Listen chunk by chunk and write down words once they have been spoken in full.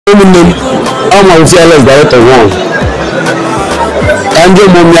I'm a fearless director one. And your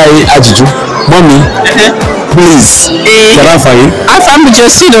mommy Ajiju. Mommy, please. Can I find you? I found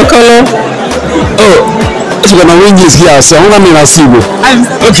just see the color. Oh, it's gonna win this here, so I'm gonna miss you.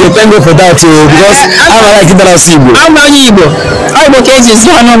 Okay, thank you for that because I'm like it that I see you. I'm not Igbo. I'm okay, just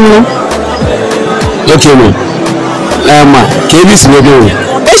one of you. Okay, man. Can you see me?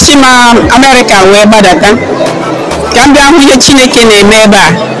 Eshima America wee gbadata ka m bịa hụ ihe Chineke na-eme ebe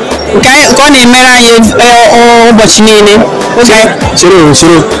a ka ọ na-emere anyị ụbọchị niile. Soro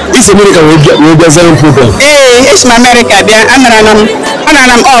isi America wee bịa zero program. Eshima America bịa anara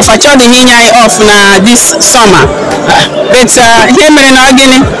m off achọghị inye anyị off na this summer but ihe mere na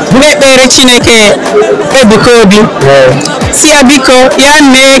gịnị bụ ekpere Chineke Ebuka obi si ya biko ya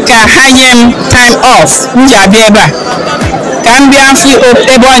mee ka ha nye m time off m ji abịa ebe a ka m bịa fụ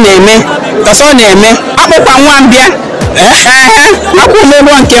ebe ọ na-eme kasị ọ na-eme akpụkwa nwa m bịa akwụ m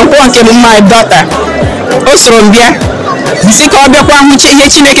ụgwọ nke bụ my daughter o soro m bịa si ka ọ bịakwa hụ ihe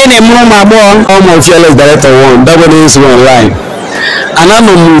Chineke na-emere ụmụ agbọghọ. I'm a fearless director one that one is online and I'm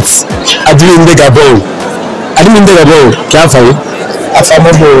a admin de Gabon can I find you?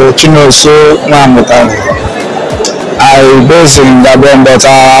 Afamabo Chinoso Namuta. I based in Gabon, but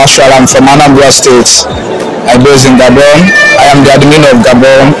actually I'm from Anambra State. I based in Gabon. I am the admin of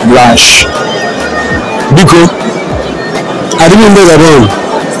Gabon Blanche. Biko, admin de Gabon.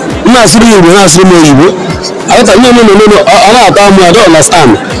 I don't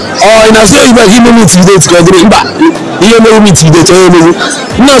understand. Oh, in a say you give me today to go drink back. You know me today to you.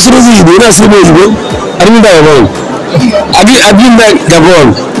 No, so you do not see me. I didn't buy one. I didn't buy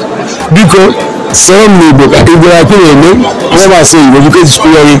Gabon because some people, if they are paying me, never say because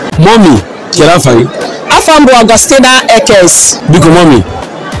mommy, can I find? Afambo Agostina Ekes. Because mommy,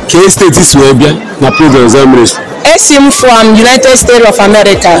 can state is where na program examiners. Esim from United States of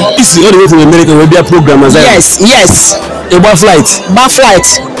America. This is all the way from America. Will be a program as well. Yes. A bar flight.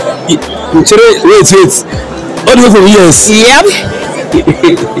 Wait. All the way from US. Yep.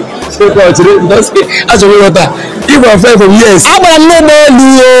 That's what water. If I fly from US. I want to know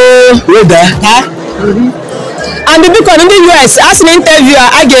weather. And because in the US, as an interviewer,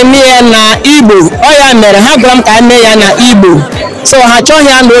 I gave me an Igbo. Oh yeah, man, how come I know an Igbo? So I told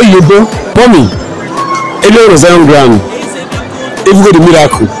him no Igbo. Mommy, everyone was on ground. If you go to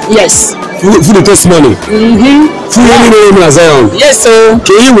miracle. Yes. For the testimony. For any Zion. Yes, sir.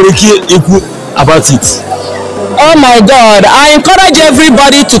 Can you really about it? Oh my God, I encourage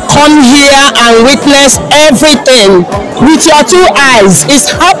everybody to come here and witness everything with your two eyes.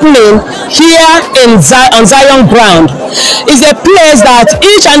 It's happening here on Zion ground. It's a place that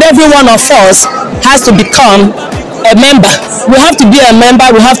each and every one of us has to become a member. We have to be a member,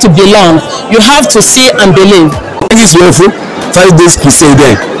 we have to belong. You have to see and believe. This is beautiful. 5 days crusade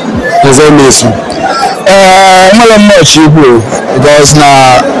there. Not much because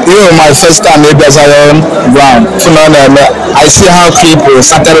now my first time maybe as I ground. I see how people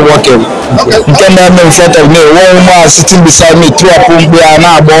started working. Came in front of me, one woman sitting beside me, 2 of them are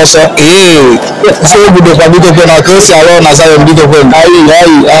now boss. So good of a bit of an accuracy alone as I am bit of an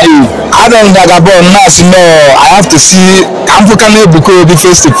I don't Gabon no, I have to see African Ebuka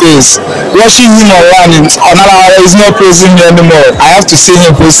face to face. Watching him online is not praising me anymore. I have to see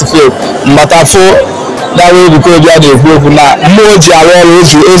him face to face. But I thought that way because you are the group now. More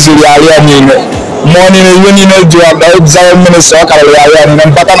morning when you know you have Zion minister and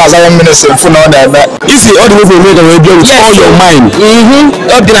pattern Zion minister for now that if you all the way from America will be with all your mind.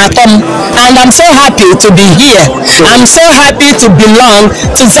 And I'm so happy to be here. I'm so happy to belong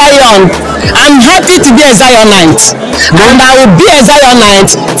to Zion. I'm happy to be a Zionite. And I will be a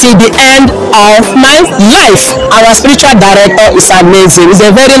Zionite till the end of my life. Our spiritual director is amazing. He's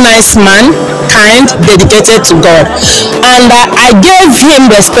a very nice man, kind, dedicated to God. And I gave him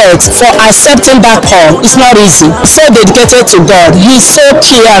respect for accepting that call. It's not easy. So dedicated to God. He's so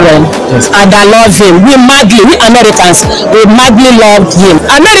caring. And I love him. We Americans, we madly loved him.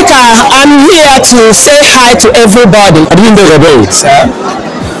 America, I'm here to say hi to everybody. I didn't know about it.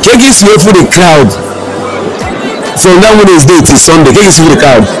 Can you see for the crowd? From that Wednesday to Sunday, can you see the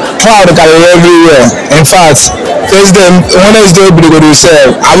crowd? Crowd everywhere. In fact, Wednesday, everybody will say,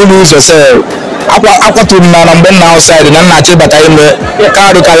 I will lose yourself. Aqua to man and Ben outside and I'm not sure that I am the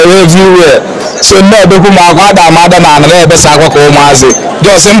crowd everywhere. So no, the woman madam and the best I walk home as it.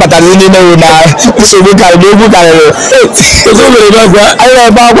 Just him, but I didn't know now. So we can do good. I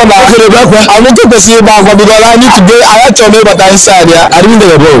want to see about because I need to go. I have to know but I'm inside. I didn't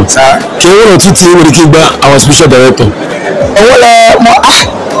know about it. Can you to team with the kid our special director?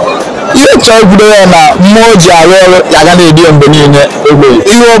 ihe chọrọ ibido ya na mmụọ ji arụ ọrụ ya ga na-edi mgbe niile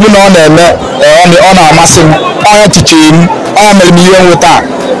ihe ọ bụla ọ na-eme ọ na-amasị m onye tichiri m onye mere m ihe nweta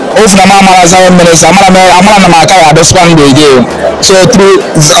ofu na m amara Zion Ministry amara na m aka ya adọsịkwa ndụ again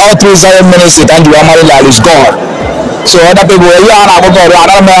so all through Zion Ministry ka m ji amara that is God so other people ihe a na-akpọ God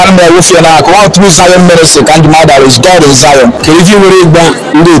ana m ewefie na aka all through Zion Ministry ka m ji mara that is God in Zion. Kedu ife nwere ịgba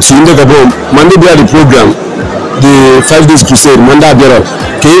ndị otu ndị gabon ma ndị bịara the program the 5 days crusade ma ndị abịara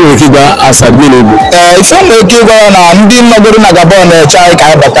ka e nwere ike ịgba as admin Igbo? Ife nwere ike ịgwa na ndị nọgoro na Gabon na-eche anyị ka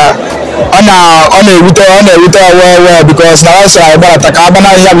anyị bata ọ na-ewute well because na also anyị gbarata ka agbana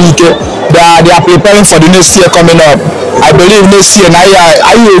ihe bụ ike they are preparing for the next year coming up. I believe next year na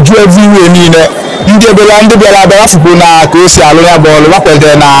anyị eju everywhere niile ndị bịara fụkwu na ka o si alụ ya bọọlụ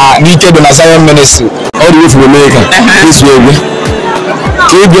wakwetara na n'ike dị na Zion Ministry ọ dị efu America this way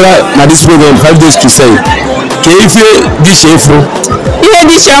ka ị bịara na this program 5 days crusade ka ife dị iche ifuru ihe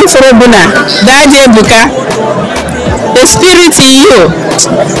dị iche mfụrụ bụ na Daddy Ebuka, the spirit in you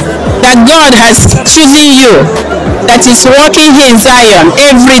that God has chosen you that is working here in Zion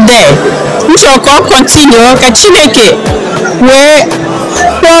every day nchọkọ continue ka Chineke wee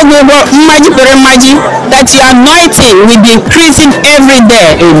kwụọ mmaji pere mmaji that your anointing will be increasing every day.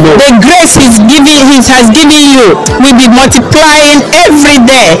 Amen. The grace has given you will be multiplying every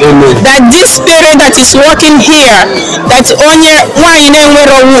day. Amen. That this spirit that is working here that onye nwanyị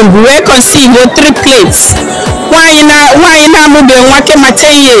na-enwere womb wee conceive with 3 plates nwanyị na-amụbe nwa kema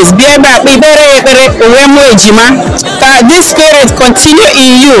 10 years bịa ebe akpa ekpere wee mụọ ejima ka this spirit continue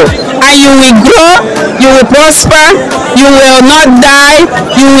in you and you will grow, you will prosper, you will not die,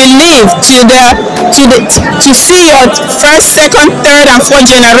 you will live to see your first, second, third and fourth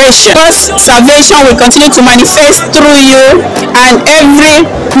generation. God's salvation will continue to manifest through you and every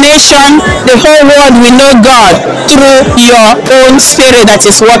nation, the whole world will know God through your own spirit that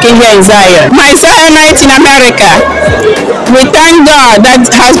is working here in Zion. My Zionites in America, we thank God that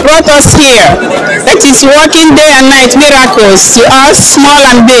has brought us here, that is working day and night miracles to us, small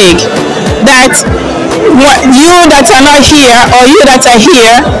and big, that you that are not here or you that are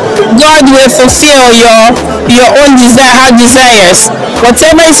here, God will fulfill your own desires.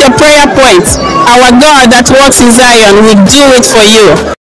 Whatever is your prayer point, our God that works in Zion will do it for you.